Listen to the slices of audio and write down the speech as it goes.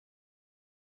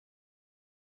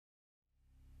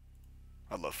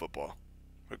I love football.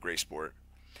 What a great sport.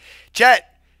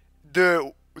 Chat,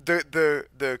 the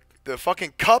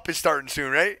fucking cup is starting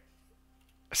soon, right?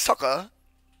 Sucker.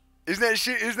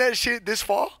 Isn't that shit this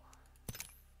fall?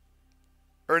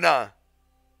 Or nah?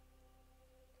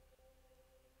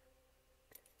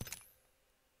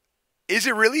 Is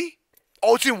it really?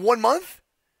 Oh, it's in 1 month?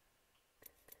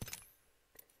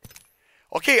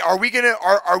 Okay, are we gonna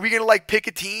like pick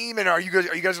a team, and are you guys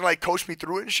gonna like coach me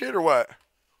through it and shit, or what?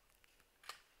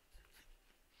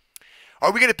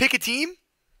 Are we gonna pick a team?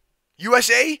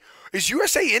 USA? Is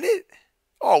USA in it?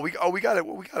 Oh, we got it.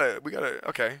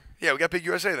 Okay, yeah, we gotta pick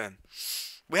USA then.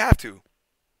 We have to.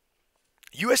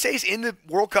 USA's in the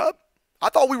World Cup? I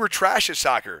thought we were trash at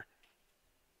soccer.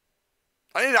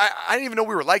 I didn't even know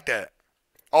we were like that.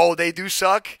 Oh, they do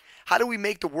suck? How do we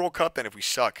make the World Cup then if we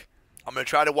suck? I'm gonna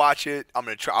try to watch it. I'm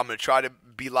gonna try to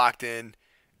be locked in.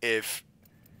 If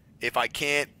I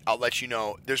can't, I'll let you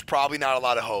know. There's probably not a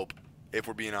lot of hope, if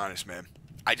we're being honest, man.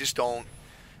 I just don't.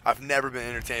 I've never been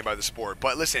entertained by the sport.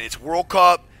 But listen, it's World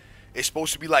Cup. It's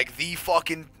supposed to be like the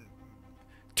fucking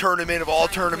tournament of all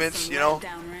tournaments, you know?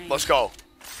 Let's go.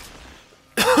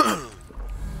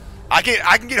 I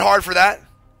can get hard for that.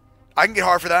 I can get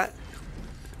hard for that.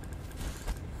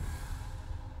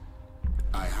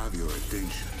 I have your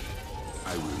attention.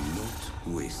 I will not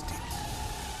waste it.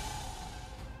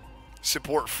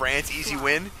 Support France, easy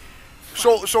win.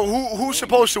 So who's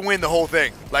supposed to win the whole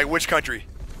thing? Like which country?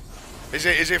 Is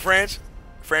it France?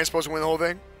 France supposed to win the whole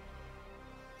thing?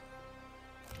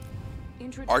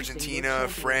 Argentina,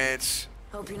 France.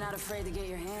 Hope you're not afraid to get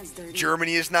your hands dirty.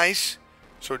 Germany is nice.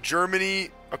 So Germany,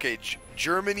 okay,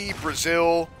 Germany,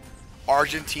 Brazil,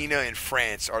 Argentina, and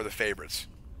France are the favorites.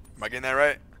 Am I getting that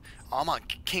right? I'm on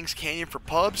Kings Canyon for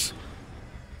pubs.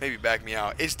 Maybe back me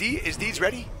out. Is Deeds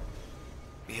ready?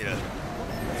 Yeah.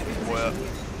 Boy up.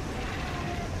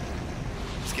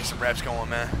 Let's get some reps going,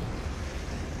 man.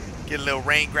 Get a little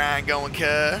rank grind going,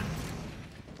 cuh.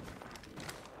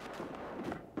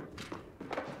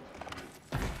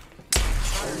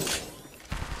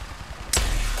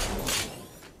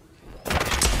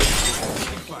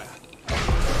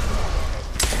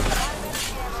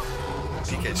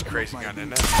 DK's crazy on the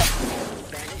net.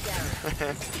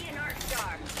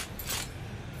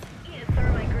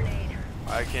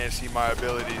 I can't see my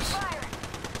abilities.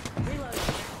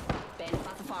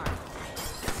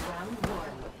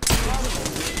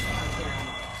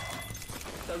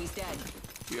 He's dead.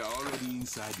 We are already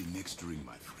inside the next ring,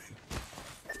 my friend.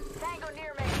 Tango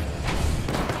near me.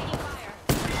 Taking fire.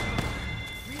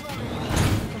 Reloading.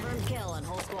 Confirmed kill on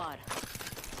whole squad.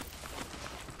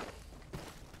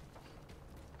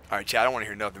 Alright, chat, I don't want to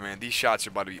hear nothing, man. These shots are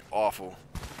about to be awful.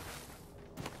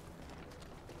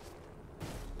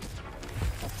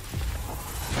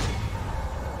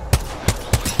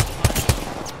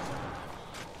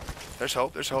 There's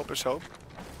hope, there's hope, there's hope.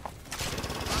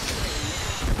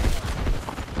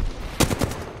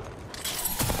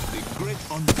 Great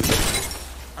on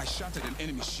I shot at an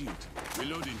enemy shield.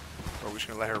 Reloading. Or are we just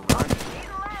gonna let her run?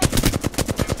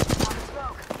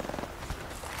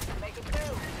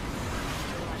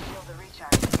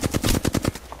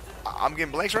 I'm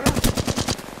getting blanks right now.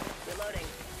 Reloading.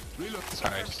 Reload.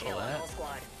 Sorry, I stole that.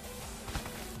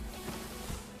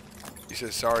 He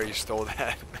said sorry you stole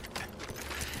that.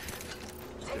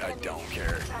 I don't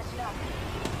care.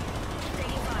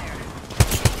 Taking fire.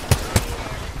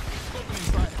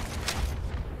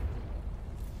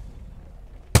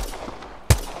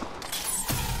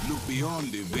 Look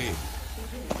beyond the veil.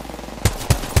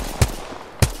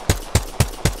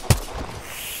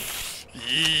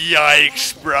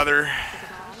 Yikes, brother.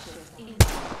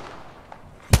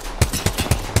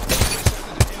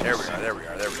 There we are, there we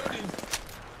are, there we are.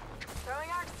 Throwing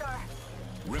arc star.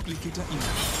 Replicator in.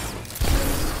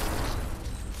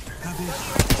 Have it.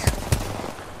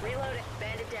 Reload it.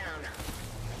 Bandit down.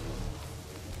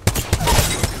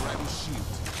 Rival shield.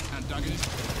 Antagonist.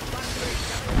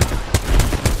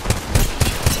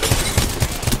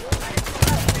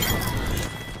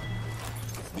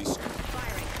 This.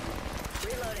 Firing.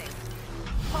 Reloading.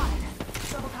 Fire.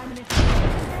 Double time in.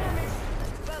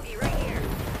 Bogey right here.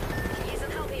 Need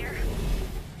some help here.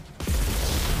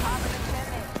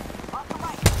 Off the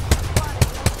right.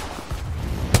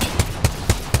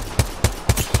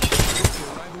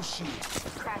 Rival shield.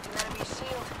 Cracking enemy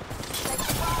shield. Take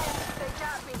fire. They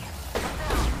got me.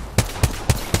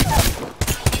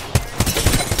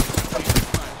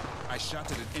 I shot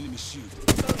at an enemy shield.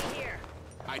 Bogey here.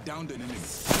 I downed an enemy.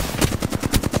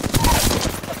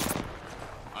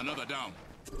 Another down.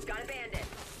 Got a bandit.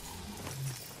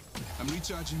 I'm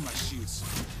recharging my shields.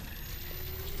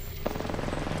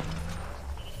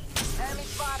 Enemy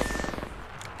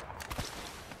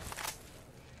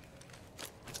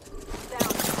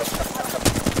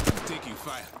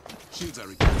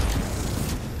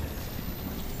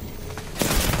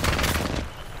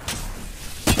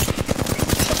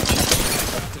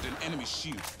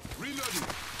shield. Reloading.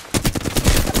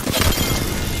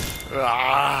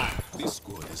 Ah, This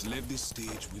squad has left this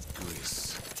stage with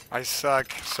grace. I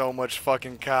suck so much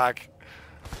fucking cock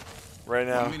right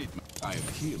 1 now. minute, I am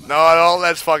here. No, no,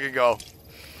 let's fucking go.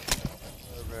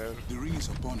 Oh, man. The ring is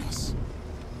upon us.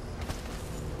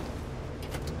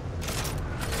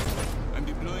 I'm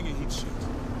deploying a heat shield.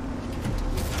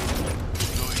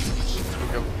 Deploying a heat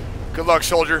shield. Good luck,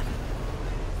 soldier.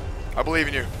 I believe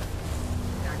in you. Not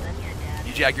done yet, Dad.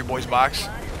 You jack your boy's box.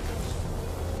 Squad?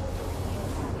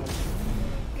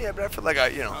 Yeah, but I feel like I,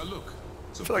 you know, Now look.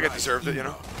 I feel like I deserved it, you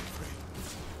know.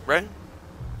 Right?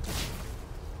 I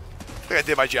think I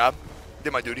did my job.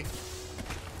 Did my duty.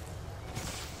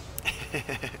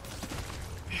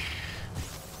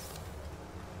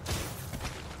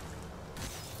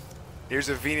 Here's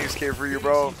a Phoenix kit for you,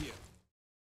 bro.